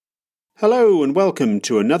Hello and welcome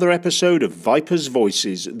to another episode of Vipers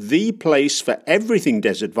Voices, the place for everything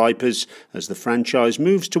Desert Vipers as the franchise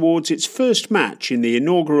moves towards its first match in the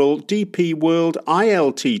inaugural DP World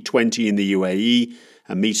ILT20 in the UAE,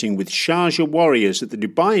 a meeting with Sharjah Warriors at the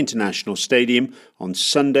Dubai International Stadium on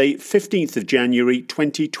Sunday, 15th of January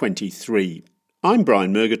 2023. I'm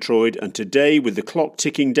Brian Murgatroyd, and today, with the clock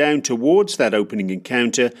ticking down towards that opening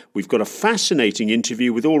encounter, we've got a fascinating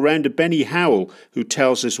interview with all-rounder Benny Howell, who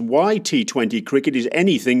tells us why T20 cricket is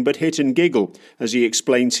anything but hit and giggle, as he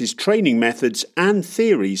explains his training methods and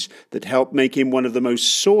theories that help make him one of the most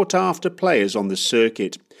sought-after players on the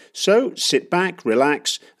circuit. So, sit back,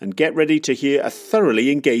 relax, and get ready to hear a thoroughly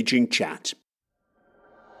engaging chat.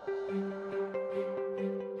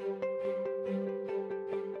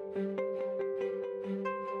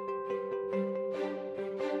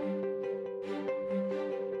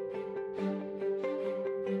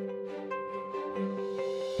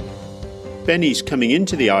 Benny's coming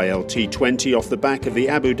into the ILT20 off the back of the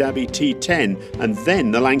Abu Dhabi T10 and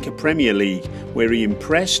then the Lanka Premier League, where he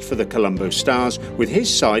impressed for the Colombo Stars, with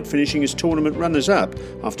his side finishing as tournament runners-up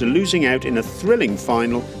after losing out in a thrilling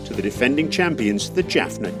final to the defending champions, the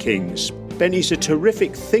Jaffna Kings. Benny's a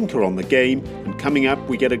terrific thinker on the game, and coming up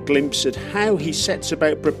we get a glimpse at how he sets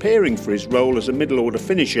about preparing for his role as a middle-order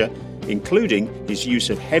finisher, including his use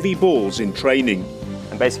of heavy balls in training.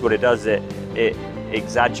 And basically what it does, it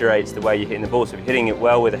exaggerates the way you're hitting the ball. So if you're hitting it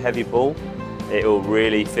well with a heavy ball, it will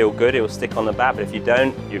really feel good, it will stick on the bat, but if you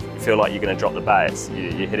don't, you feel like you're going to drop the bat.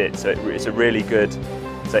 You hit it, so it's a really good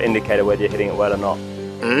indicator whether you're hitting it well or not.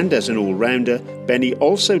 And as an all-rounder, Benny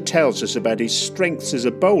also tells us about his strengths as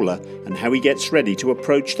a bowler and how he gets ready to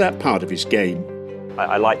approach that part of his game.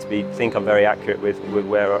 I like to think I'm very accurate with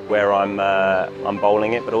where I'm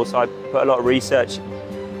bowling it, but also I put a lot of research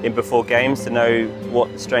in before games to know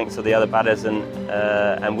what the strengths of the other batters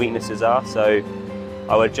and weaknesses are. So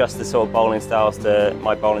I would adjust the sort of bowling styles to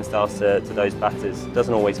those batters. It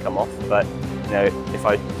doesn't always come off, but if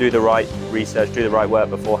I do the right research, do the right work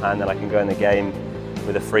beforehand, then I can go in the game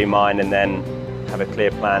with a free mind and then have a clear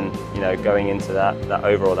plan, going into that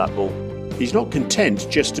over or that ball. He's not content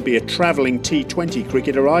just to be a travelling T20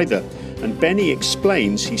 cricketer either, and Benny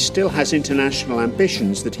explains he still has international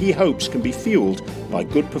ambitions that he hopes can be fuelled by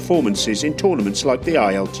good performances in tournaments like the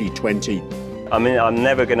ILT20. I mean, I'm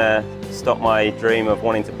never going to stop my dream of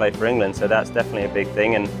wanting to play for England, so that's definitely a big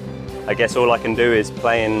thing, and I guess all I can do is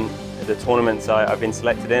play in the tournaments I've been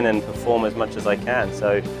selected in and perform as much as I can.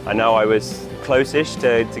 So I know I was close-ish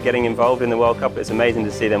to getting involved in the World Cup. It's amazing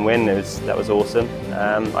to see them win. That was awesome.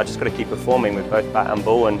 I just got to keep performing with both bat and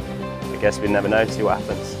ball, and I guess we never know, see what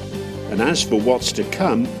happens. And as for what's to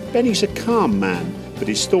come, Benny's a calm man, but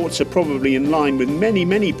his thoughts are probably in line with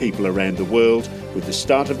many people around the world, with the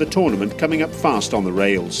start of the tournament coming up fast on the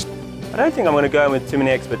rails. I don't think I'm going to go in with too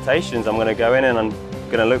many expectations. I'm going to go in and I'm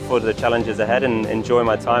going to look forward to the challenges ahead and enjoy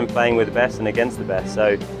my time playing with the best and against the best.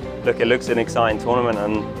 So look, it looks an exciting tournament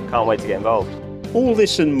and can't wait to get involved. All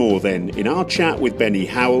this and more then in our chat with Benny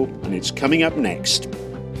Howell, and it's coming up next.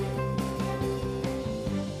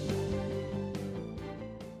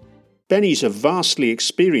 Benny's a vastly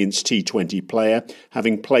experienced T20 player,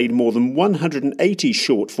 having played more than 180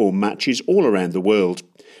 short-form matches all around the world.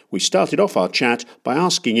 We started off our chat by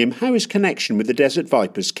asking him how his connection with the Desert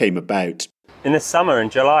Vipers came about. In the summer, in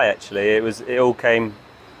July actually, it all came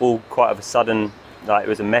quite of a sudden. It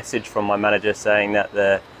was a message from my manager saying that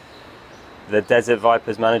the Desert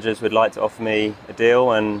Vipers managers would like to offer me a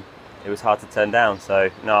deal, and it was hard to turn down. So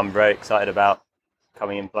now I'm very excited about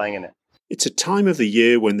coming and playing in it. It's a time of the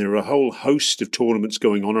year when there are a whole host of tournaments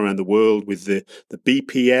going on around the world with the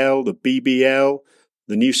BPL, the BBL,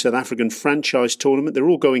 the new South African franchise tournament. They're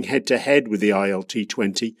all going head-to-head with the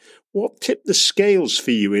ILT20. What tipped the scales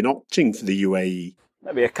for you in opting for the UAE?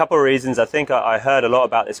 Maybe a couple of reasons. I think I heard a lot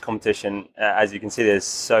about this competition. As you can see, there's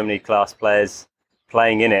so many class players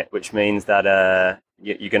playing in it, which means that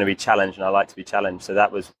you're going to be challenged, and I like to be challenged. So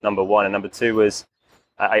that was number one. And number two was,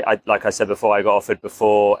 I like I said before, I got offered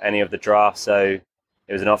before any of the drafts, so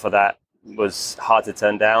it was an offer that was hard to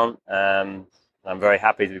turn down. I'm very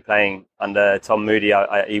happy to be playing under Tom Moody.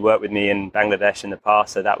 He worked with me in Bangladesh in the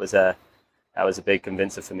past, so that was a big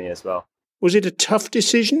convincer for me as well. Was it a tough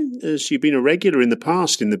decision, as you've been a regular in the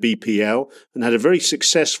past in the BPL and had a very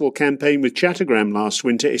successful campaign with Chattogram last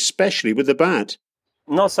winter, especially with the bat?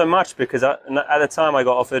 Not so much, because at the time I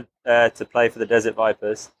got offered to play for the Desert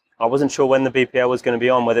Vipers. I wasn't sure when the BPL was going to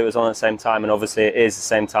be on, whether it was on at the same time, and obviously it is the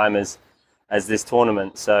same time as this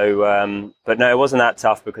tournament. So, but no, it wasn't that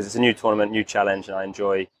tough because it's a new tournament, new challenge, and I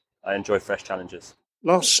enjoy fresh challenges.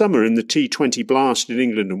 Last summer in the T20 Blast in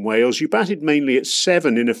England and Wales, you batted mainly at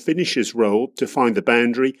 7 in a finisher's role to find the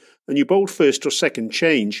boundary, and you bowled first or second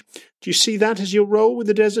change. Do you see that as your role with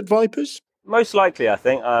the Desert Vipers? Most likely, I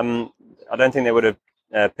think. I don't think they would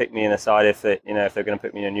have picked me in the side if they're going to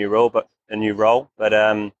put me in a new role. But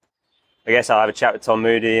I guess I'll have a chat with Tom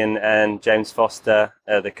Moody and James Foster,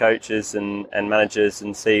 the coaches and managers,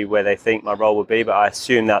 and see where they think my role would be. But I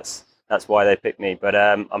assume that's why they picked me. But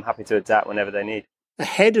I'm happy to adapt whenever they need.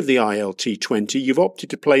 Ahead of the ILT20, you've opted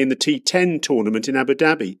to play in the T10 tournament in Abu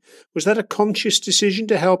Dhabi. Was that a conscious decision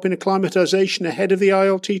to help in acclimatisation ahead of the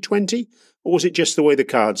ILT20, or was it just the way the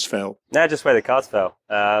cards fell? No, just the way the cards fell.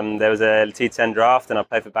 There was a T10 draft, and I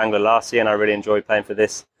played for Bangla last year, and I really enjoyed playing for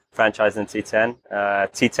this franchise in T10.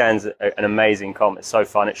 T10's an amazing comp. It's so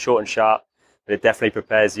fun. It's short and sharp, but it definitely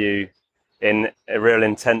prepares you in a real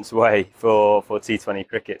intense way for T20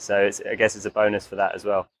 cricket. So I guess it's a bonus for that as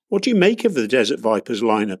well. What do you make of the Desert Vipers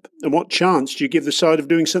lineup, and what chance do you give the side of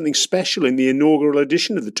doing something special in the inaugural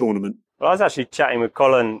edition of the tournament? Well, I was actually chatting with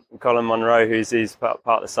Colin Monroe, who's part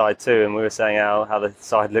of the side too, and we were saying how the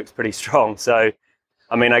side looks pretty strong. So,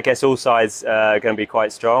 I mean, I guess all sides are going to be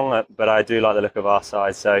quite strong, but I do like the look of our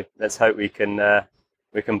side. So let's hope we can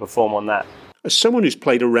perform on that. As someone who's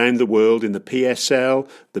played around the world in the PSL,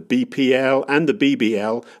 the BPL and the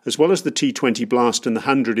BBL, as well as the T20 Blast and the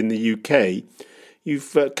 100 in the UK,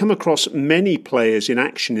 you've come across many players in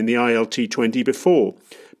action in the ILT20 before.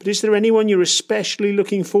 But is there anyone you're especially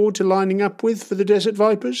looking forward to lining up with for the Desert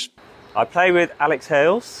Vipers? I played with Alex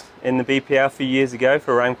Hales in the BPL a few years ago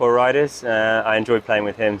for Rangpur Riders. I enjoyed playing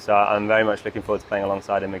with him, so I'm very much looking forward to playing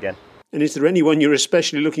alongside him again. And is there anyone you're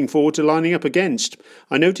especially looking forward to lining up against?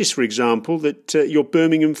 I noticed, for example, that your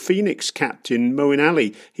Birmingham Phoenix captain, Moeen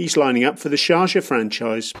Ali, he's lining up for the Sharjah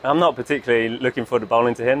franchise. I'm not particularly looking forward to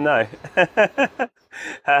bowling to him, no.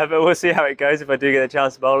 But we'll see how it goes. If I do get a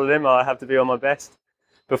chance to bowl at him, I'll have to be on my best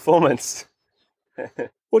performance.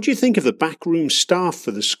 What do you think of the backroom staff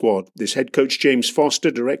for the squad? This head coach James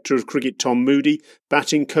Foster, director of cricket Tom Moody,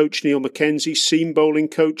 batting coach Neil Mackenzie, seam bowling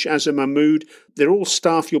coach Azhar Mahmood. They're all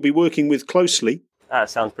staff you'll be working with closely. That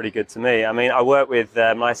sounds pretty good to me. I mean, I worked with,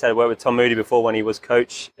 like I said, I worked with Tom Moody before when he was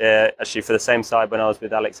coach, actually for the same side when I was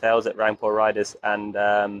with Alex Hales at Rangpur Riders, and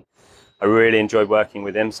I really enjoyed working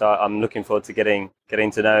with him. So I'm looking forward to getting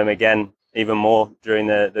to know him again even more during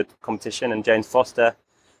the competition. And James Foster,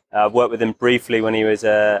 I've worked with him briefly when he was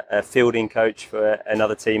a fielding coach for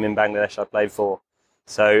another team in Bangladesh I played for.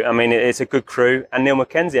 So, I mean, it's a good crew. And Neil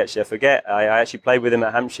Mackenzie, actually, I forget. I actually played with him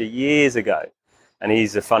at Hampshire years ago. And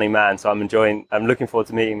he's a funny man, so I'm looking forward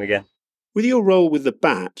to meeting him again. With your role with the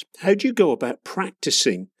bat, how do you go about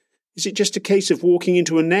practicing? Is it just a case of walking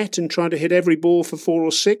into a net and trying to hit every ball for 4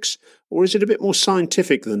 or 6? Or is it a bit more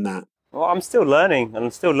scientific than that? Well, I'm still learning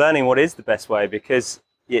what is the best way, because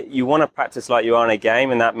you want to practice like you are in a game,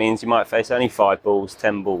 and that means you might face only 5 balls,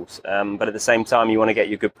 10 balls. But at the same time, you want to get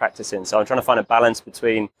your good practice in. So I'm trying to find a balance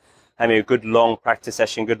between having a good long practice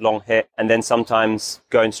session, good long hit, and then sometimes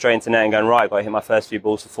going straight into net and going, right, I've got to hit my first few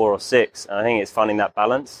balls for 4 or 6. And I think it's finding that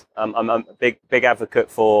balance. I'm a big advocate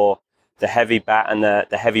for the heavy bat and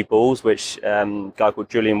the heavy balls, which a guy called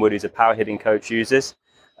Julian Wood, who's a power hitting coach, uses.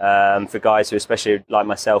 For guys who, especially like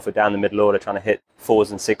myself, are down the middle order trying to hit 4s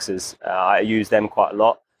and 6s, I use them quite a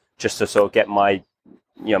lot just to sort of get my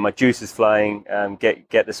juices flowing,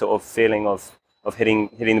 get the sort of feeling of hitting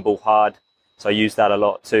the ball hard. So I use that a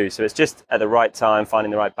lot too. So it's just at the right time,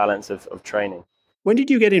 finding the right balance of training. When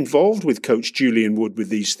did you get involved with Coach Julian Wood with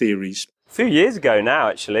these theories? A few years ago now,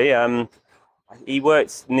 actually. He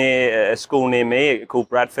worked near a school near me called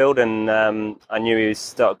Bradfield, and I knew he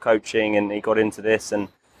started coaching, and he got into this, and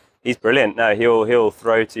he's brilliant. No, he'll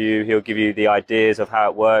throw to you. He'll give you the ideas of how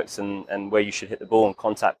it works and where you should hit the ball and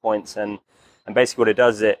contact points. And basically what it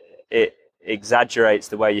does is it exaggerates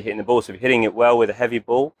the way you're hitting the ball. So if you're hitting it well with a heavy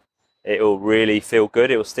ball, it will really feel good.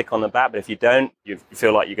 It will stick on the bat. But if you don't, you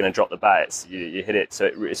feel like you're going to drop the bat. You hit it. So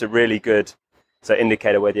it's a really good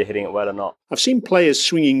indicator whether you're hitting it well or not. I've seen players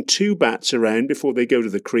swinging 2 bats around before they go to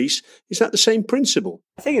the crease. Is that the same principle?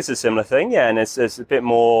 I think it's a similar thing, yeah. And it's a bit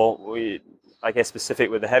more, I guess, specific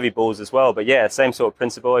with the heavy balls as well. But yeah, same sort of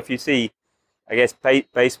principle. If you see, I guess,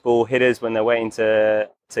 baseball hitters when they're waiting to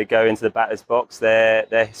go into the batter's box,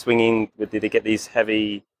 they're swinging with, they get these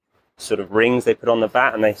heavy sort of rings they put on the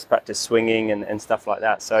bat, and they practice swinging and stuff like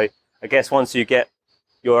that. So I guess once you get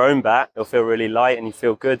your own bat, it'll feel really light and you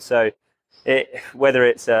feel good. So whether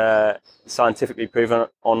it's scientifically proven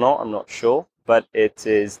or not, I'm not sure, but it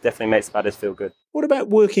is definitely makes the batters feel good. What about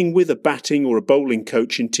working with a batting or a bowling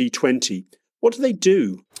coach in T20? What do they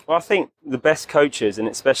do? Well, I think the best coaches, and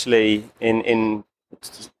especially in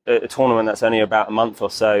a tournament that's only about a month or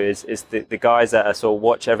so is the guys that are sort of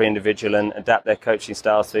watch every individual and adapt their coaching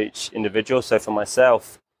styles to each individual. So for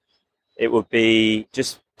myself, it would be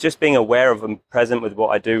just being aware of and present with what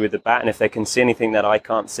I do with the bat, and if they can see anything that I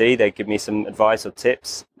can't see, they give me some advice or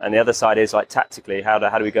tips. And the other side is like tactically, how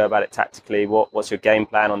do we go about it tactically? What's your game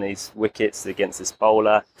plan on these wickets against this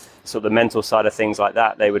bowler? Sort of the mental side of things like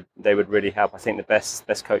that, they would really help. I think the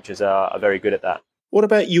best coaches are very good at that. What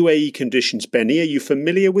about UAE conditions, Benny? Are you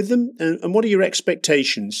familiar with them? And what are your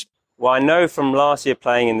expectations? Well, I know from last year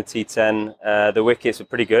playing in the T10, the wickets were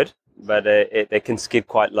pretty good, but they can skid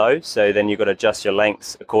quite low. So then you've got to adjust your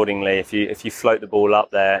lengths accordingly. If you float the ball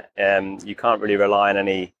up there, you can't really rely on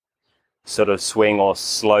any sort of swing or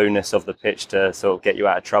slowness of the pitch to sort of get you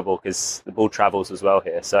out of trouble, because the ball travels as well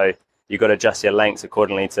here. So you've got to adjust your lengths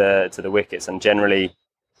accordingly to the wickets, and generally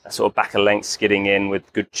a sort of back of length skidding in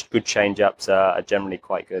with good change-ups are generally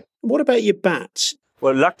quite good. What about your bats?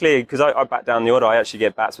 Well, luckily, because I bat down the order, I actually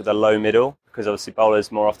get bats with a low middle, because obviously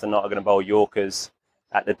bowlers more often than not are going to bowl Yorkers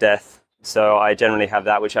at the death. So I generally have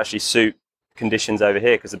that, which actually suit conditions over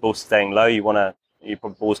here, because the ball's staying low. Your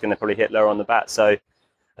ball's going to probably hit lower on the bat. So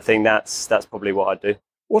I think that's probably what I do.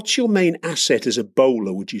 What's your main asset as a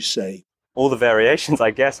bowler, would you say? All the variations,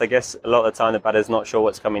 I guess. I guess a lot of the time the batter's not sure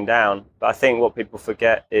what's coming down. But I think what people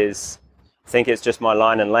forget is, I think it's just my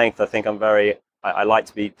line and length. I think I like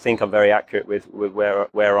to think I'm very accurate with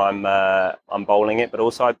where I'm bowling it. But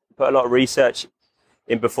also I put a lot of research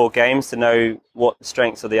in before games to know what the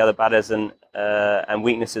strengths of the other batters and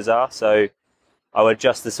weaknesses are. So I would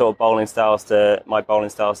adjust the sort of bowling styles to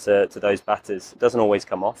those batters. It doesn't always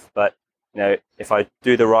come off, but if I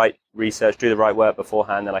do the right research, do the right work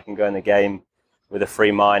beforehand, then I can go in the game with a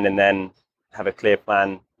free mind and then have a clear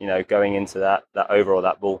plan, going into that over or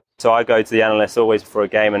that ball. So I go to the analyst always before a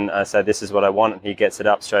game and I say, this is what I want, and he gets it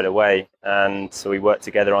up straight away. And so we work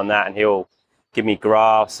together on that, and he'll give me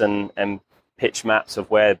graphs and pitch maps of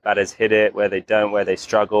where batters hit it, where they don't, where they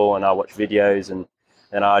struggle, and I'll watch videos, and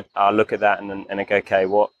then I'll look at that and I go, okay,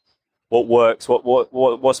 what works,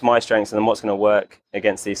 what's my strengths, and then what's going to work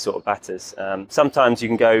against these sort of batters. Sometimes you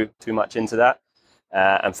can go too much into that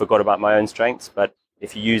and forgot about my own strengths, but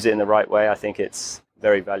if you use it in the right way, I think it's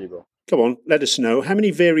very valuable. Come on, let us know. How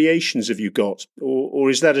many variations have you got?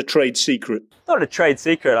 Or is that a trade secret? Not a trade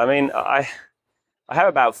secret. I mean, I have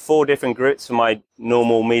about 4 different grips for my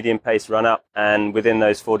normal medium pace run up, and within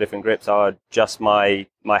those 4 different grips, I'll adjust my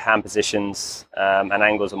hand positions and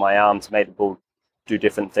angles of my arm to make the ball do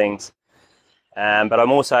different things. But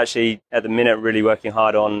I'm also actually, at the minute, really working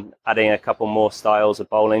hard on adding a couple more styles of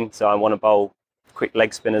bowling. So I want to bowl quick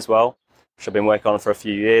leg spin as well, which I've been working on for a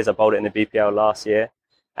few years. I bowled it in the BPL last year,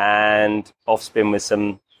 and off spin with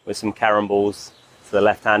some carom balls for the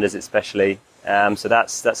left-handers especially. So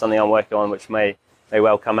that's something I'm working on, which may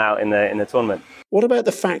well come out in the tournament. What about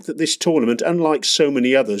the fact that this tournament, unlike so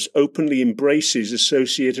many others, openly embraces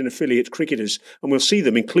associate and affiliate cricketers, and we'll see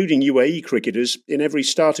them, including UAE cricketers, in every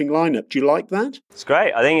starting lineup? Do you like that? It's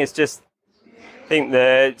great. I think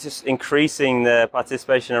they're just increasing the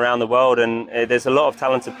participation around the world, and there's a lot of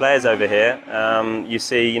talented players over here. You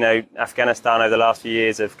see, Afghanistan over the last few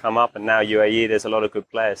years have come up, and now UAE, there's a lot of good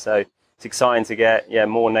players. So it's exciting to get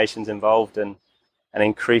more nations involved and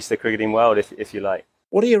increase the cricketing world, if you like.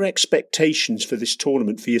 What are your expectations for this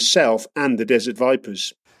tournament for yourself and the Desert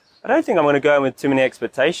Vipers? I don't think I'm going to go in with too many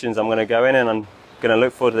expectations. I'm going to go in and I'm going to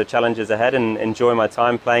look forward to the challenges ahead and enjoy my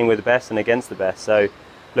time playing with the best and against the best. So,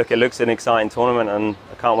 look, it looks an exciting tournament and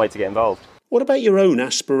I can't wait to get involved. What about your own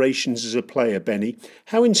aspirations as a player, Benny?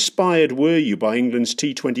 How inspired were you by England's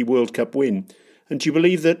T20 World Cup win? And do you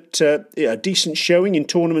believe that a decent showing in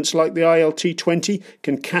tournaments like the ILT20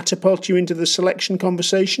 can catapult you into the selection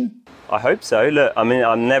conversation? I hope so. Look, I mean,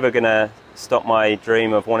 I'm never going to stop my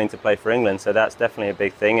dream of wanting to play for England, so that's definitely a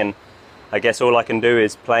big thing. And I guess all I can do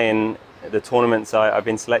is play in the tournaments I've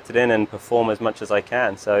been selected in and perform as much as I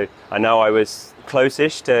can. So I know I was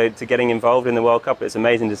close-ish to getting involved in the World Cup. It's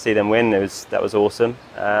amazing to see them win. That was awesome.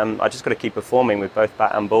 I just got to keep performing with both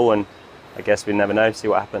bat and ball, and I guess we never know, see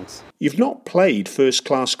what happens. You've not played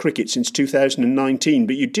first-class cricket since 2019,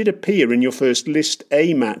 but you did appear in your first List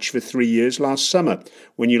A match for 3 years last summer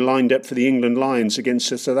when you lined up for the England Lions against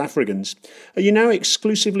the South Africans. Are you now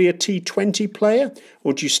exclusively a T20 player,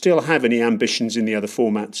 or do you still have any ambitions in the other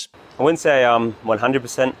formats? I wouldn't say I'm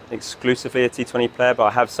 100% exclusively a T20 player, but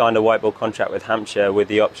I have signed a white ball contract with Hampshire with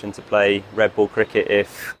the option to play red ball cricket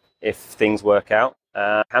if things work out.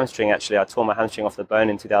 Hamstring, actually, I tore my hamstring off the bone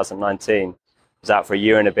in 2019. I was out for a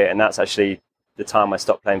year and a bit, and that's actually the time I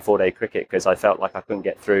stopped playing 4-day cricket because I felt like I couldn't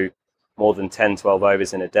get through more than 10, 12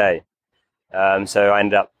 overs in a day. So I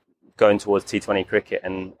ended up going towards T20 cricket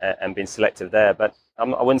and being selective there. But I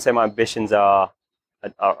wouldn't say my ambitions are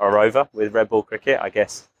over with red ball cricket. I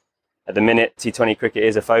guess at the minute T20 cricket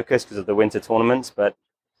is a focus because of the winter tournaments, but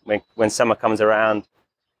when summer comes around,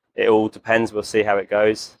 it all depends. We'll see how it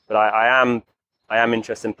goes. But I am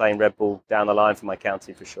interested in playing red ball down the line for my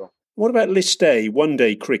county for sure. What about List A,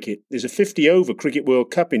 one-day cricket? There's a 50-over Cricket World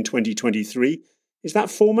Cup in 2023. Is that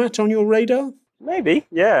format on your radar? Maybe,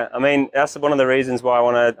 yeah. I mean, that's one of the reasons why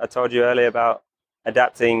I told you earlier about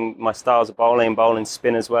adapting my styles of bowling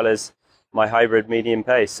spin as well as my hybrid medium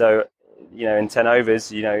pace. So, in 10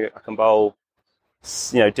 overs, I can bowl,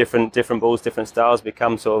 different balls, different styles,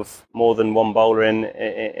 become sort of more than one bowler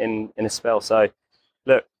in a spell. So,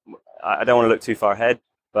 look, I don't want to look too far ahead,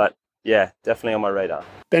 but yeah, definitely on my radar.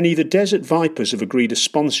 Benny, the Desert Vipers have agreed a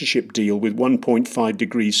sponsorship deal with 1.5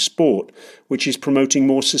 Degrees Sport, which is promoting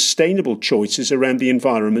more sustainable choices around the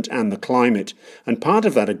environment and the climate. And part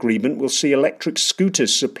of that agreement will see electric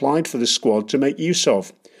scooters supplied for the squad to make use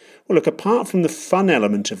of. Well, look, apart from the fun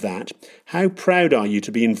element of that, how proud are you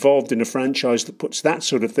to be involved in a franchise that puts that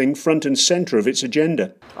sort of thing front and centre of its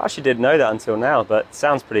agenda? I actually didn't know that until now, but it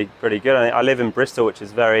sounds pretty good. I live in Bristol, which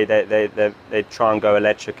is they try and go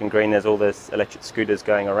electric and green. There's all this electric scooters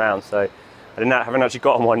going around, so I haven't actually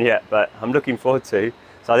got on one yet, but I'm looking forward to.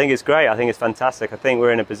 So I think it's great. I think it's fantastic. I think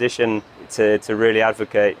we're in a position to really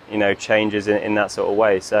advocate, changes in that sort of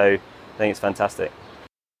way. So I think it's fantastic.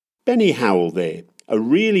 Benny Howell there. A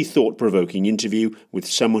really thought-provoking interview with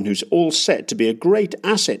someone who's all set to be a great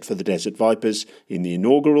asset for the Desert Vipers in the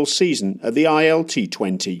inaugural season of the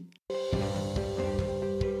ILT20.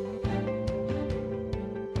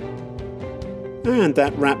 And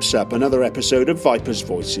that wraps up another episode of Vipers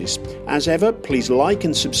Voices. As ever, please like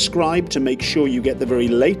and subscribe to make sure you get the very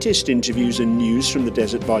latest interviews and news from the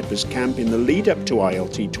Desert Vipers camp in the lead up to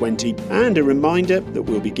ILT20. And a reminder that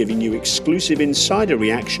we'll be giving you exclusive insider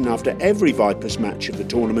reaction after every Vipers match of the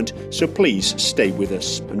tournament, so please stay with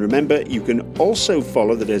us. And remember, you can also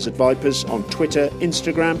follow the Desert Vipers on Twitter,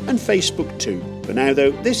 Instagram and Facebook too. For now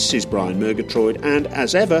though, this is Brian Murgatroyd, and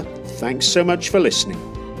as ever, thanks so much for listening.